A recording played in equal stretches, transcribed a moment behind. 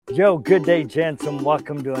Yo, good day, gents, and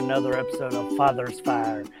welcome to another episode of Father's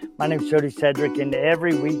Fire. My name is Jody Cedric, and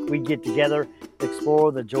every week we get together to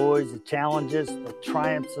explore the joys, the challenges, the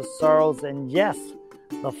triumphs, the sorrows, and yes,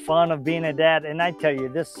 the fun of being a dad. And I tell you,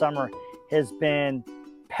 this summer has been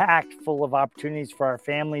packed full of opportunities for our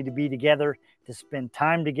family to be together, to spend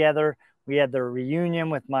time together. We had the reunion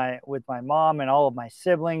with my mom and all of my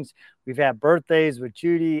siblings. We've had birthdays with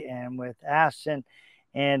Judy and with Ashton.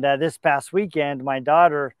 And this past weekend, my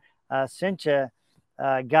daughter, Cynthia,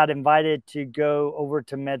 got invited to go over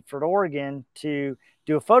to Medford, Oregon to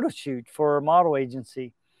do a photo shoot for a model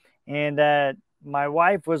agency. And my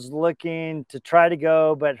wife was looking to try to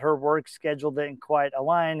go, but her work schedule didn't quite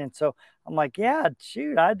align. And so I'm like, yeah,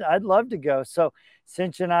 shoot, I'd love to go. So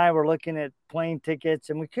Cynthia and I were looking at plane tickets,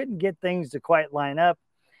 and we couldn't get things to quite line up.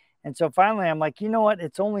 And so finally, I'm like, you know what?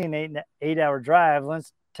 It's only an eight-hour drive.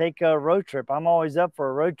 Let's take a road trip. I'm always up for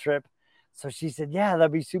a road trip. So she said, yeah,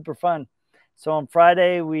 that'd be super fun. So on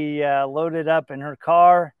Friday, we loaded up in her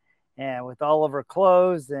car and with all of her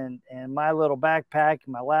clothes and my little backpack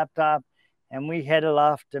and my laptop, and we headed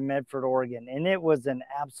off to Medford, Oregon. And it was an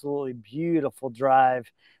absolutely beautiful drive.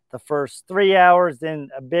 The first 3 hours, then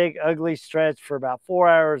a big ugly stretch for about 4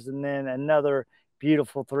 hours, and then another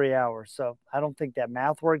beautiful 3 hours. So I don't think that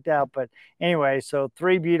math worked out, but anyway, so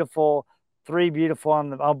three beautiful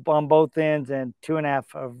on both ends, and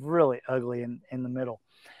 2.5 of really ugly in the middle.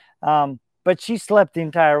 But she slept the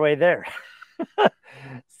entire way there.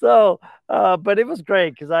 So, but it was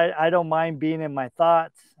great because I don't mind being in my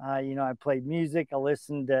thoughts. I played music, I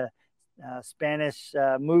listened to Spanish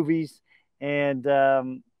movies,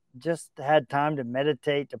 and just had time to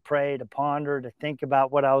meditate, to pray, to ponder, to think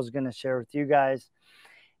about what I was going to share with you guys.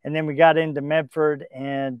 And then we got into Medford,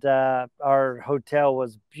 and our hotel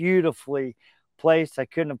was beautifully placed. I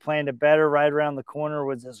couldn't have planned it better. Right around the corner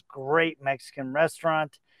was this great Mexican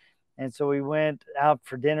restaurant. And so we went out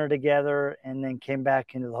for dinner together and then came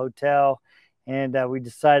back into the hotel. And we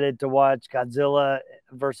decided to watch Godzilla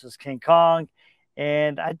versus King Kong.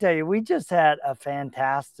 And I tell you, we just had a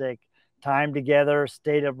fantastic time together,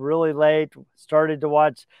 stayed up really late, started to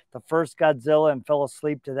watch the first Godzilla and fell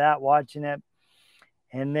asleep to that, watching it.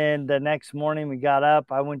 And then the next morning we got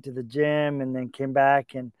up, I went to the gym and then came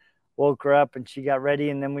back and woke her up and she got ready.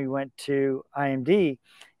 And then we went to IMD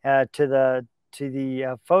to the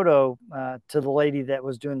lady that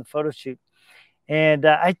was doing the photo shoot. And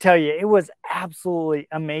I tell you, it was absolutely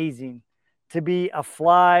amazing to be a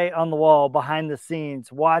fly on the wall behind the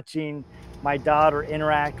scenes, watching my daughter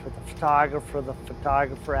interact with the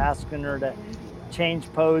photographer asking her to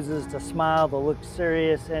change poses, to smile, to look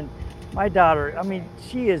serious. And my daughter, I mean,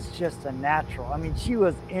 she is just a natural. I mean, she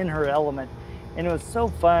was in her element, and it was so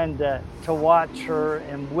fun to watch her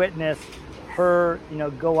and witness her,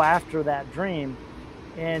 go after that dream.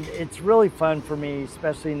 And it's really fun for me,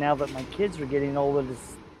 especially now that my kids are getting older,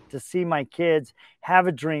 to see my kids have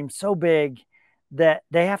a dream so big that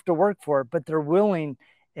they have to work for it, but they're willing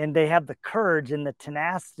and they have the courage and the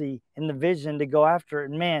tenacity and the vision to go after it.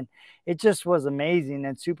 And man, it just was amazing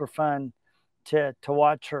and super fun to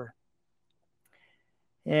watch her.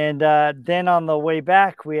 And then on the way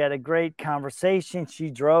back, we had a great conversation.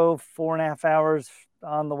 She drove 4.5 hours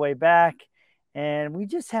on the way back, and we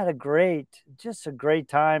just had a great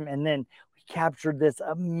time. And then we captured this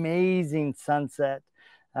amazing sunset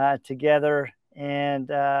together, and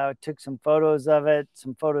took some photos of it,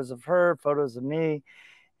 some photos of her, photos of me.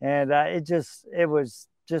 And it was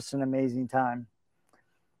just an amazing time.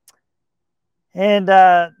 And,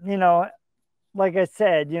 like I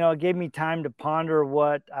said, it gave me time to ponder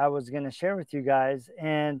what I was going to share with you guys.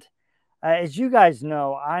 And as you guys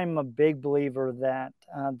know, I'm a big believer that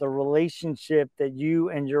the relationship that you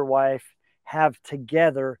and your wife have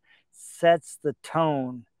together sets the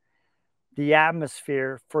tone, the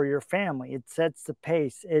atmosphere for your family. It sets the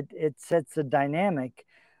pace. It sets the dynamic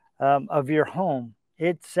of your home.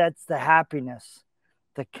 It sets the happiness,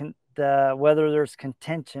 the whether there's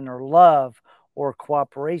contention or love or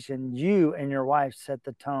cooperation, you and your wife set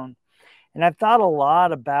the tone. And I've thought a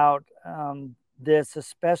lot about this,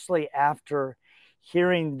 especially after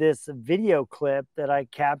hearing this video clip that I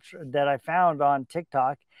found on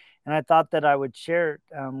TikTok. And I thought that I would share it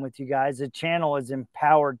with you guys. The channel is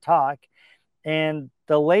Empowered Talk. And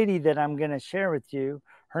the lady that I'm going to share with you,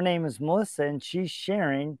 her name is Melissa, and she's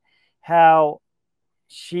sharing how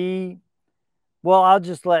I'll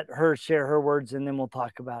just let her share her words and then we'll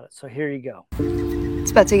talk about it. So here you go.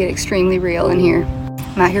 It's about to get extremely real in here.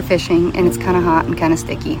 I'm out here fishing and it's kind of hot and kind of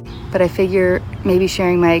sticky, but I figure maybe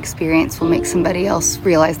sharing my experience will make somebody else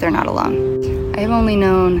realize they're not alone. I have only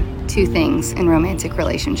known two things in romantic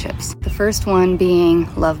relationships. The first one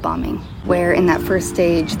being love bombing, where in that first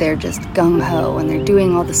stage they're just gung-ho and they're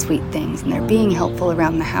doing all the sweet things and they're being helpful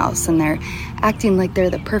around the house and they're acting like they're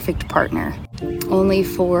the perfect partner, only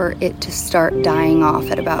for it to start dying off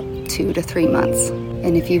at about 2 to 3 months.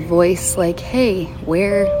 And if you voice like, hey,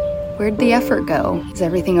 where'd the effort go? Is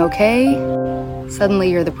everything okay?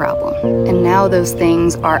 Suddenly you're the problem. And now those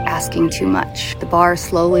things are asking too much. The bar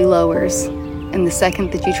slowly lowers, and the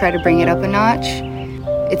second that you try to bring it up a notch,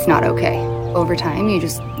 it's not okay. Over time, you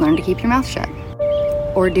just learn to keep your mouth shut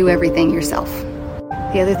or do everything yourself.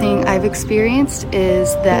 The other thing I've experienced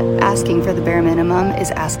is that asking for the bare minimum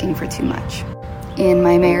is asking for too much. In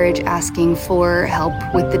my marriage, asking for help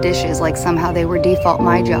with the dishes like somehow they were default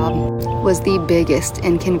my job was the biggest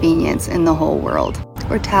inconvenience in the whole world.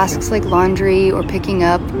 Or tasks like laundry or picking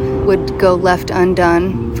up would go left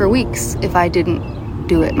undone for weeks if I didn't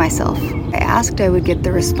do it myself. I asked, I would get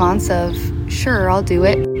the response of, sure, I'll do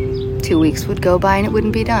it. 2 weeks would go by and it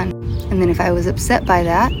wouldn't be done. And then if I was upset by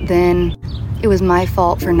that, then it was my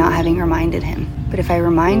fault for not having reminded him. But if I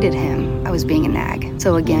reminded him, I was being a nag.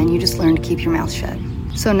 So again, you just learn to keep your mouth shut.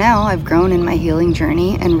 So now I've grown in my healing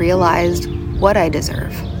journey and realized what I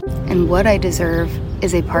deserve. And what I deserve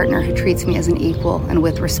is a partner who treats me as an equal and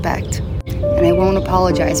with respect. And I won't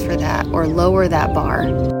apologize for that or lower that bar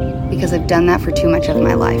because I've done that for too much of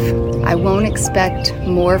my life. I won't expect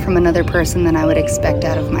more from another person than I would expect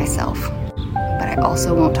out of myself. But I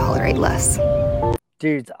also won't tolerate less.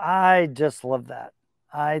 Dudes, I just love that.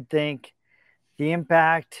 I think the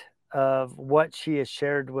impact of what she has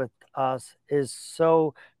shared with us is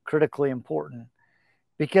so critically important,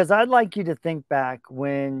 because I'd like you to think back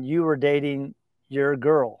when you were dating your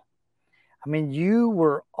girl. I mean, you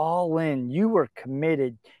were all in, you were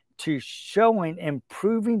committed to showing and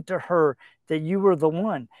proving to her that you were the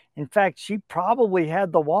one. In fact, she probably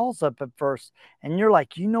had the walls up at first, and you're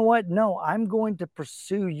like, you know what? No, I'm going to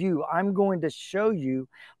pursue you. I'm going to show you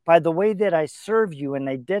by the way that I serve you and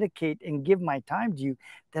I dedicate and give my time to you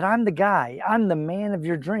that I'm the guy, I'm the man of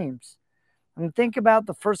your dreams. I mean, think about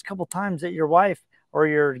the first couple times that your wife or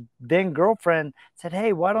your then girlfriend said,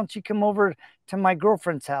 hey, why don't you come over to my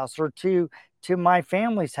girlfriend's house or to my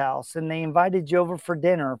family's house? And they invited you over for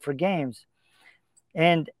dinner, for games.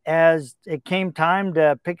 And as it came time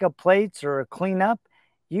to pick up plates or clean up,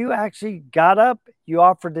 you actually got up, you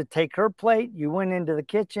offered to take her plate, you went into the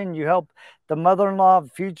kitchen, you helped the mother-in-law,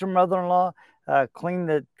 future mother-in-law,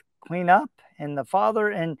 clean up, and the father,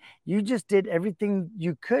 and you just did everything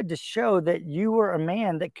you could to show that you were a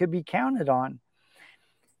man that could be counted on.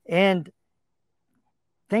 And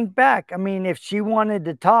think back, I mean, if she wanted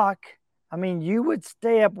to talk, I mean, you would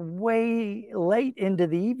stay up way late into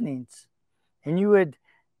the evenings and you would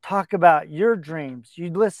talk about your dreams.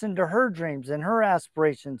 You'd listen to her dreams and her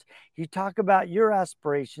aspirations. You talk about your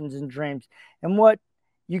aspirations and dreams and what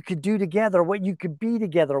you could do together, what you could be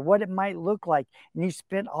together, what it might look like. And you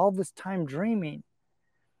spent all this time dreaming.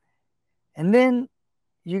 And then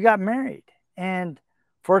you got married. And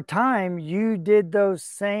for a time, you did those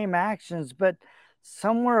same actions, but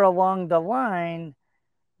somewhere along the line,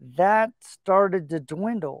 that started to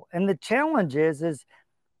dwindle. And the challenge is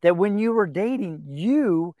that when you were dating,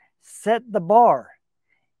 you set the bar.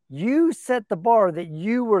 You set the bar that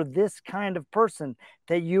you were this kind of person,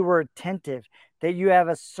 that you were attentive, that you have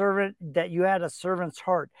a servant, that you had a servant's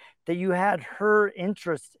heart, that you had her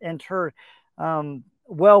interests and her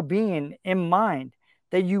well-being in mind,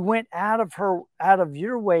 that you went out of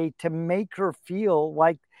your way to make her feel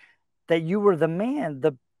like that you were the man,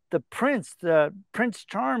 the prince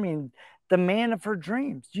charming, the man of her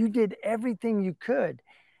dreams. You did everything you could.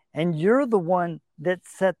 And you're the one that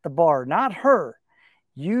set the bar, not her.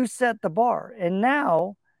 You set the bar. And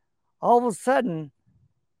now, all of a sudden,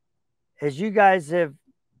 as you guys have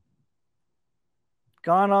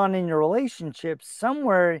gone on in your relationship,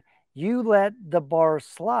 somewhere you let the bar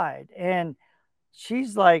slide. And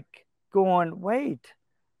she's like going, wait,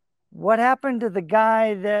 what happened to the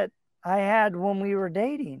guy that I had when we were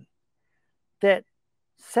dating that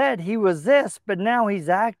said he was this, but now he's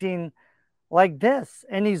acting like this,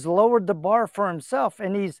 and he's lowered the bar for himself,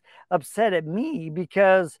 and he's upset at me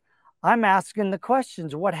because I'm asking the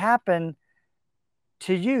questions. What happened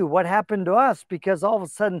to you? What happened to us? Because all of a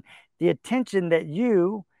sudden the attention that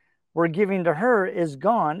you were giving to her is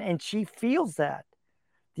gone, and she feels that.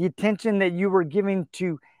 The attention that you were giving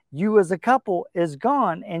to you as a couple is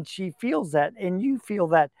gone, and she feels that, and you feel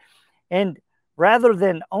that. And rather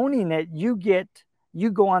than owning it, you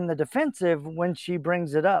go on the defensive when she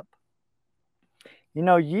brings it up. You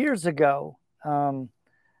know, years ago,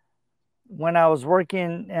 when I was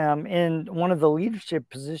working in one of the leadership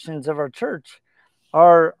positions of our church,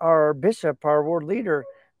 our bishop, our ward leader,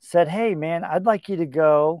 said, "Hey, man, I'd like you to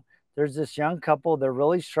go. There's this young couple. They're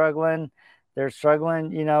really struggling. They're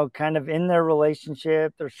struggling, kind of in their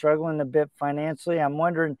relationship. They're struggling a bit financially. I'm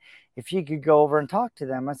wondering if you could go over and talk to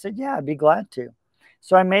them." I said, "Yeah, I'd be glad to."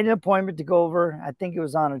 So I made an appointment to go over. I think it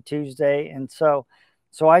was on a Tuesday, and so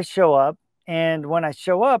I show up. And when I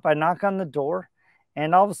show up, I knock on the door,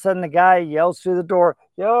 and all of a sudden the guy yells through the door,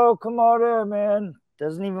 "Yo, come on in, man."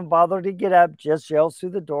 Doesn't even bother to get up, just yells through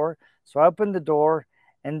the door. So I open the door,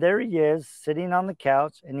 and there he is sitting on the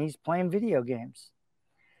couch, and he's playing video games.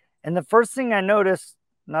 And the first thing I noticed,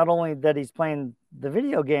 not only that he's playing the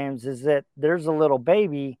video games, is that there's a little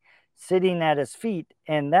baby sitting at his feet,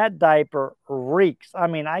 and that diaper reeks. I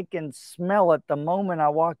mean, I can smell it the moment I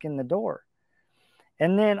walk in the door.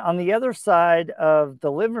 And then on the other side of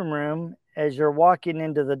the living room, as you're walking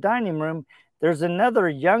into the dining room, there's another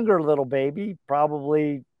younger little baby,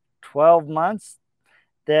 probably 12 months,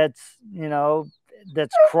 that's,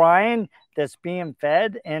 that's crying, that's being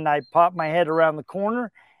fed. And I pop my head around the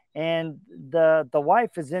corner, and the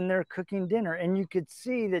wife is in there cooking dinner. And you could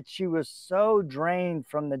see that she was so drained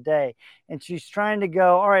from the day. And she's trying to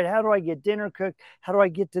go, all right, how do I get dinner cooked? How do I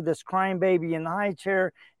get to this crying baby in the high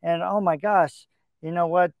chair? And oh my gosh, you know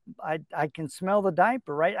what? I can smell the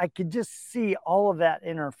diaper, right? I could just see all of that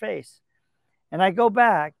in her face. And I go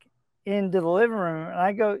back into the living room and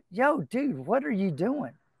I go, "Yo, dude, what are you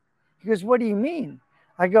doing?" He goes, "What do you mean?"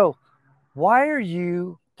 I go, "Why are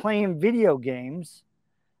you playing video games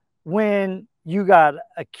when you got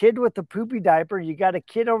a kid with a poopy diaper, you got a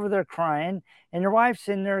kid over there crying, and your wife's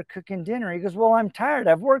in there cooking dinner?" He goes, "Well, I'm tired.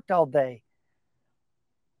 I've worked all day."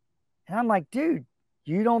 And I'm like, "Dude,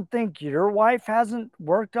 you don't think your wife hasn't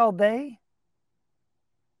worked all day?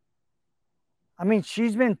 I mean,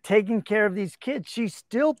 she's been taking care of these kids. She's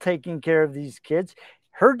still taking care of these kids.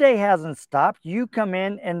 Her day hasn't stopped. You come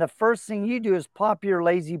in, and the first thing you do is plop your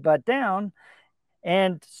lazy butt down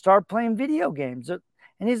and start playing video games."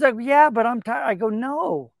 And he's like, "Yeah, but I'm tired." I go,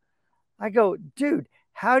 "No." I go, "Dude,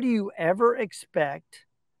 how do you ever expect,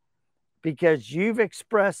 because you've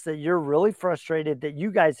expressed that you're really frustrated, that you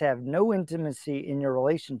guys have no intimacy in your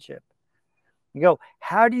relationship. You go,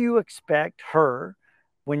 how do you expect her,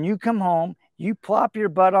 when you come home, you plop your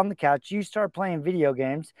butt on the couch, you start playing video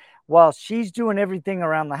games while she's doing everything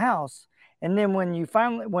around the house. And then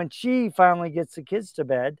when she finally gets the kids to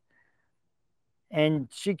bed and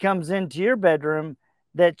she comes into your bedroom,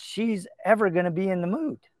 that she's ever going to be in the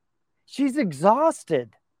mood? She's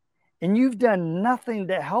exhausted, and you've done nothing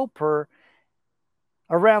to help her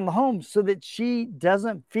around the home so that she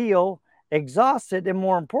doesn't feel exhausted. And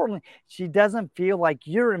more importantly, she doesn't feel like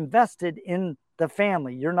you're invested in the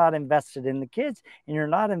family. You're not invested in the kids, and you're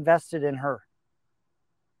not invested in her."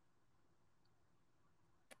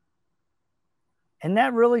 And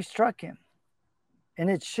that really struck him. And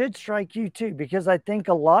it should strike you too, because I think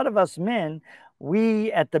a lot of us men,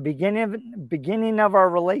 we at the beginning of our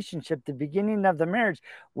relationship, the beginning of the marriage,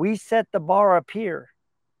 we set the bar up here.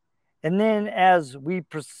 And then as we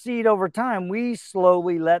proceed over time, we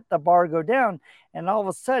slowly let the bar go down. And all of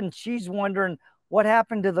a sudden, she's wondering what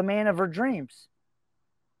happened to the man of her dreams.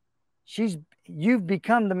 You've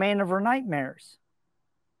become the man of her nightmares.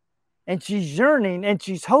 And she's yearning and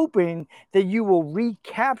she's hoping that you will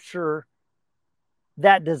recapture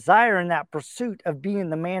that desire and that pursuit of being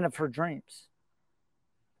the man of her dreams.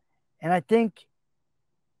 And I think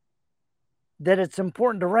that it's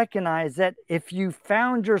important to recognize that if you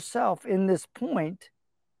found yourself in this point,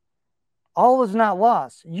 all is not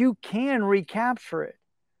lost. You can recapture it,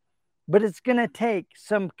 but it's going to take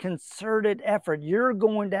some concerted effort. You're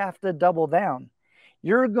going to have to double down.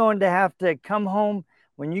 You're going to have to come home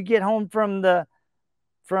when you get home from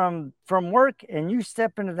work and you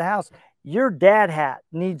step into the house. Your dad hat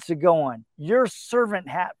needs to go on. Your servant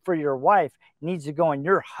hat for your wife needs to go on.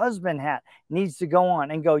 Your husband hat needs to go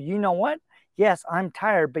on, and go, "You know what? Yes, I'm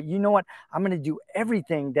tired, but you know what? I'm going to do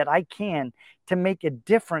everything that I can to make a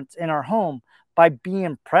difference in our home by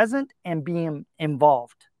being present and being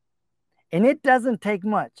involved." And it doesn't take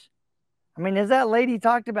much. I mean, as that lady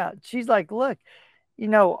talked about, she's like, "Look,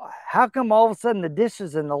 how come all of a sudden the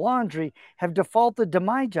dishes and the laundry have defaulted to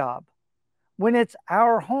my job when it's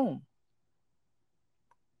our home?"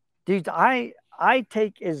 Dude, I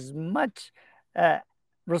take as much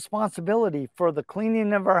responsibility for the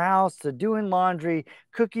cleaning of our house, to doing laundry,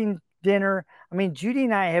 cooking dinner. I mean, Judy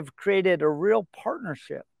and I have created a real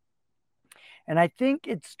partnership. And I think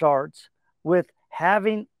it starts with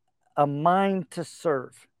having a mind to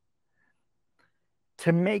serve.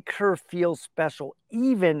 to make her feel special,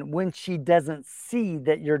 even when she doesn't see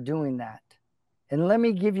that you're doing that. And let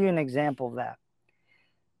me give you an example of that.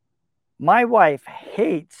 My wife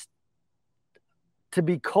hates to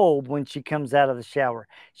be cold when she comes out of the shower.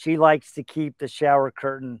 She likes to keep the shower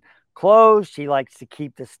curtain closed. She likes to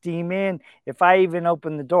keep the steam in. If I even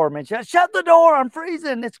open the door, man, she shut the door. I'm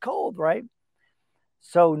freezing. It's cold, right?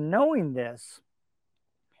 So knowing this,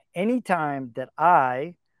 anytime that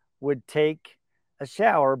I would take a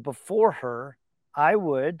shower before her, I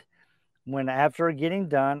would, when after getting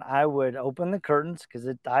done, I would open the curtains because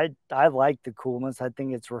I like the coolness. I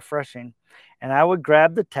think it's refreshing. And I would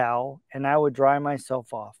grab the towel and I would dry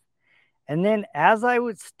myself off. And then as I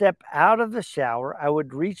would step out of the shower, I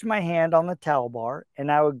would reach my hand on the towel bar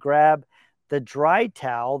and I would grab the dry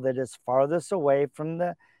towel that is farthest away from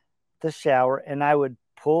the shower and I would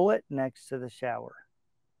pull it next to the shower.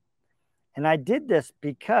 And I did this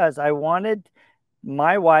because I wanted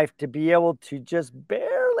my wife to be able to just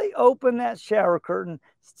barely open that shower curtain,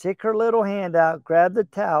 stick her little hand out, grab the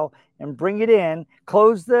towel, and bring it in,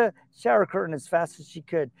 close the shower curtain as fast as she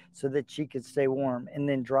could so that she could stay warm and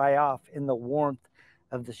then dry off in the warmth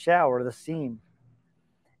of the shower, the steam.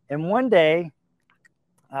 And one day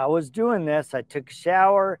I was doing this. I took a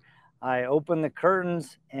shower, I opened the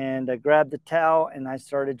curtains, and I grabbed the towel and I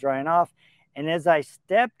started drying off. And as I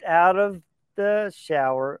stepped out of the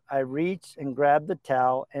shower, I reached and grabbed the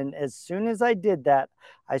towel. And as soon as I did that,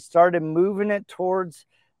 I started moving it towards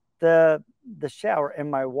the shower.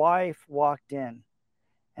 And my wife walked in.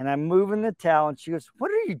 And I'm moving the towel. And she goes,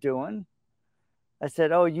 "What are you doing?" I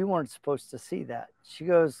said, "Oh, you weren't supposed to see that." She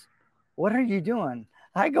goes, "What are you doing?"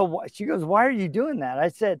 She goes, "Why are you doing that?" I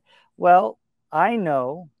said, "Well, I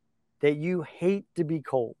know that you hate to be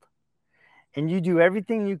cold. And you do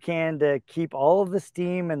everything you can to keep all of the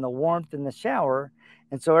steam and the warmth in the shower.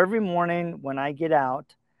 And so every morning when I get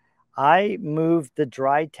out, I move the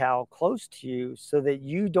dry towel close to you so that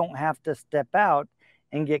you don't have to step out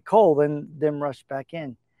and get cold and then rush back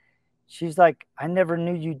in." She's like, "I never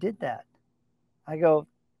knew you did that." I go,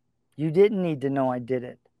 "You didn't need to know I did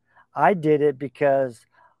it. I did it because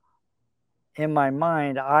in my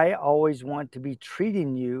mind, I always want to be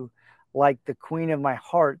treating you like the queen of my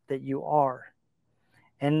heart that you are.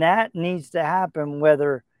 And that needs to happen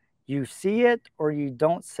whether you see it or you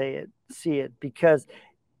don't see it, because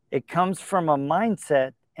it comes from a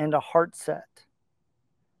mindset and a heart set.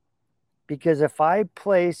 Because if I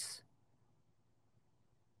place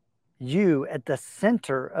you at the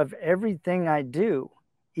center of everything I do,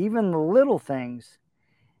 even the little things,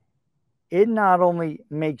 it not only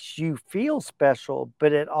makes you feel special,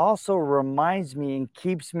 but it also reminds me and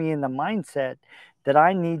keeps me in the mindset that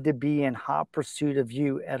I need to be in hot pursuit of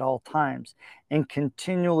you at all times and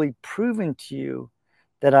continually proving to you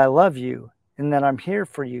that I love you and that I'm here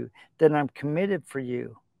for you, that I'm committed for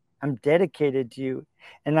you, I'm dedicated to you,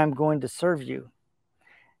 and I'm going to serve you.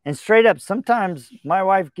 And straight up, sometimes my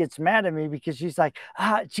wife gets mad at me because she's like,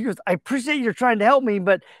 she goes, "I appreciate you're trying to help me,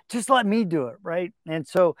 but just let me do it." Right. And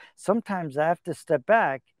so sometimes I have to step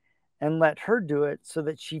back and let her do it so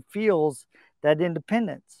that she feels that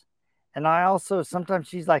independence. And I also, sometimes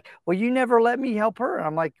she's like, "Well, you never let me help her." And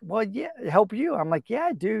I'm like, "Well, yeah, help you." I'm like, "Yeah,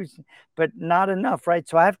 I do, but not enough." Right.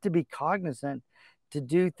 So I have to be cognizant to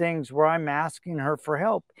do things where I'm asking her for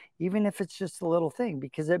help, even if it's just a little thing,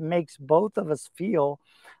 because it makes both of us feel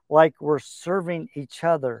like we're serving each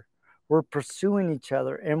other, we're pursuing each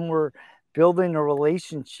other, and we're building a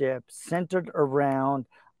relationship centered around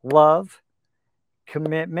love,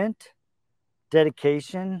 commitment,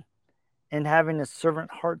 dedication, and having a servant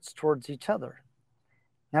hearts towards each other.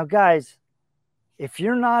 Now, guys, if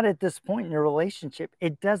you're not at this point in your relationship,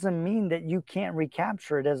 it doesn't mean that you can't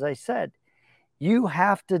recapture it. As I said, you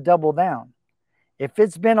have to double down. If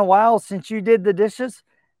it's been a while since you did the dishes,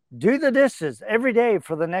 do the dishes every day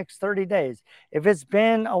for the next 30 days. If it's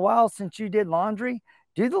been a while since you did laundry,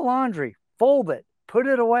 do the laundry, fold it, put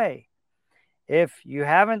it away. If you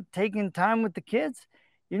haven't taken time with the kids,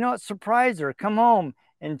 surprise her. Come home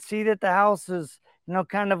and see that the house is,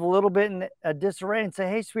 kind of a little bit in a disarray and say,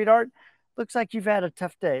 "Hey, sweetheart, looks like you've had a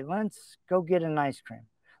tough day. Let's go get an ice cream.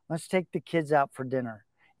 Let's take the kids out for dinner.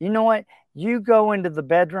 You know what? You go into the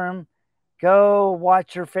bedroom, go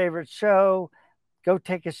watch your favorite show, go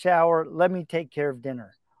take a shower. Let me take care of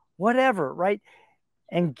dinner." Whatever, right?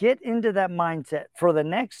 And get into that mindset for the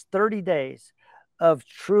next 30 days of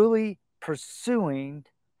truly pursuing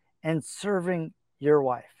and serving your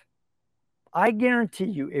wife. I guarantee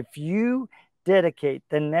you, if you dedicate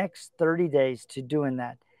the next 30 days to doing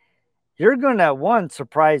that, you're going to, one,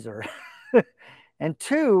 surprise her. And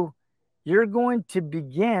two, you're going to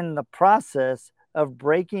begin the process of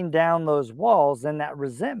breaking down those walls and that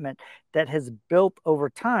resentment that has built over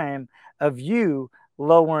time of you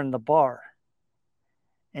lowering the bar.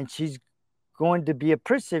 And she's going to be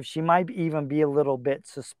appreciative. She might even be a little bit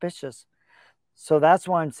suspicious. So that's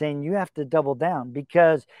why I'm saying you have to double down,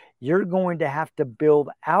 because you're going to have to build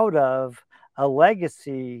out of a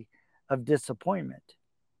legacy of disappointment,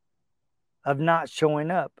 of not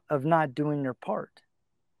showing up, of not doing your part.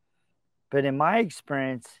 But in my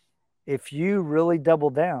experience, if you really double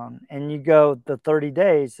down and you go the 30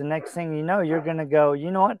 days, the next thing you know, you're going to go,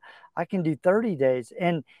 you know what? I can do 30 days.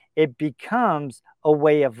 And it becomes a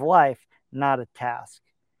way of life, not a task.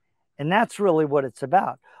 And that's really what it's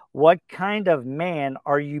about. What kind of man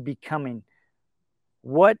are you becoming?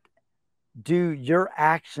 What do your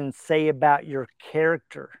actions say about your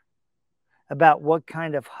character? About what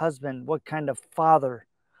kind of husband, what kind of father,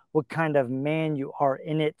 what kind of man you are?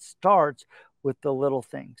 And it starts with the little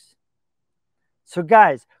things. So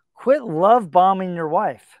guys, quit love bombing your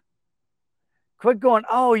wife. Quit going,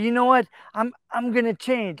 oh, you know what? I'm going to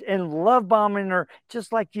change, and love bombing her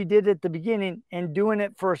just like you did at the beginning, and doing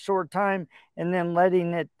it for a short time and then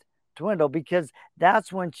letting it dwindle, because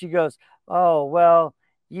that's when she goes, oh, well,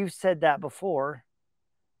 you said that before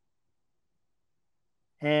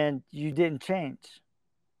and you didn't change.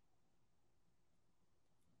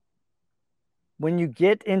 When you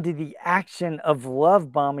get into the action of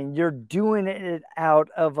love bombing, you're doing it out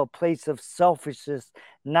of a place of selfishness,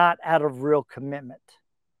 not out of real commitment.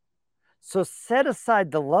 So set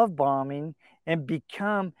aside the love bombing and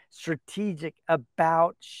become strategic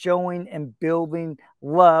about showing and building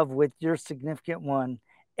love with your significant one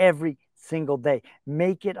every single day.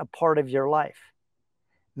 Make it a part of your life.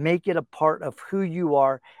 Make it a part of who you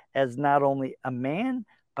are as not only a man,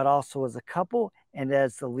 but also as a couple and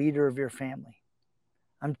as the leader of your family.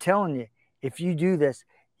 I'm telling you, if you do this,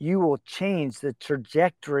 you will change the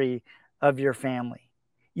trajectory of your family.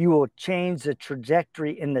 You will change the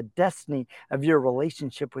trajectory and the destiny of your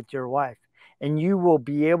relationship with your wife. And you will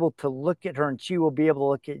be able to look at her, and she will be able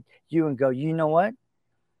to look at you and go, you know what?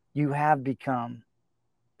 You have become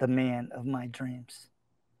the man of my dreams.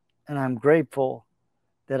 And I'm grateful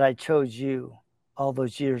that I chose you all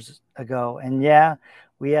those years ago. And yeah,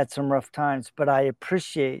 we had some rough times, but I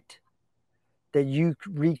appreciate that you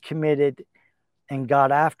recommitted and got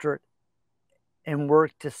after it and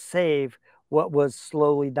worked to save what was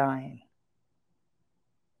slowly dying.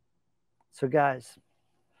 So guys,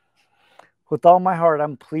 with all my heart,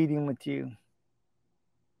 I'm pleading with you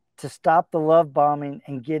to stop the love bombing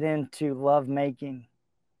and get into love making.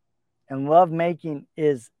 And love making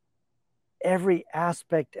is every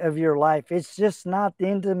aspect of your life. It's just not the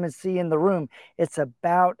intimacy in the room. It's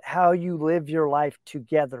about how you live your life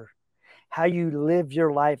together, how you live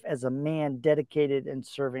your life as a man dedicated and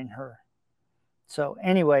serving her. So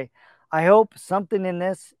anyway, I hope something in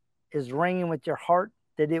this is ringing with your heart,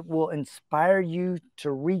 that it will inspire you to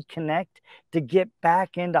reconnect, to get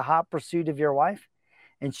back into hot pursuit of your wife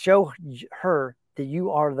and show her that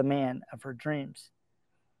you are the man of her dreams.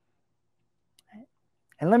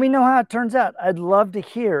 And let me know how it turns out. I'd love to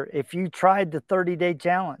hear if you tried the 30-day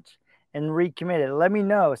challenge and recommitted. Let me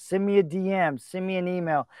know. Send me a DM, send me an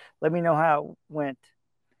email. Let me know how it went.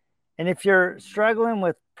 And if you're struggling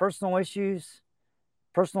with personal issues,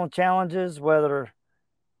 personal challenges, whether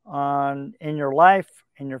in your life,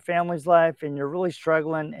 in your family's life, and you're really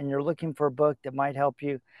struggling and you're looking for a book that might help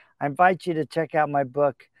you, I invite you to check out my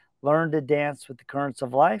book, Learn to Dance with the Currents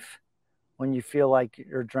of Life When You Feel Like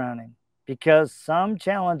You're Drowning. Because some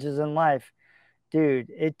challenges in life, dude,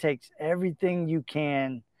 it takes everything you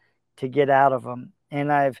can to get out of them.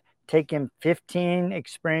 And I've taken 15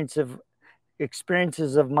 experiences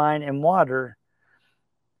of mine in water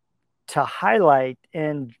to highlight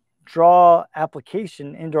and draw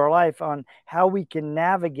application into our life on how we can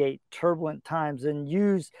navigate turbulent times and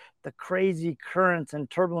use the crazy currents and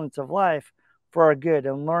turbulence of life for our good,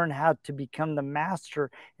 and learn how to become the master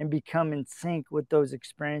and become in sync with those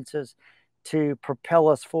experiences to propel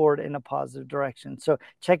us forward in a positive direction. So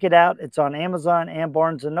check it out. It's on Amazon and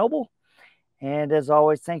Barnes & Noble. And as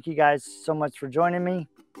always, thank you guys so much for joining me.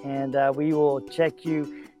 And we will check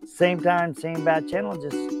you same time, same bad channel,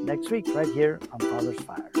 just next week right here on Father's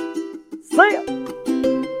Fire. See ya!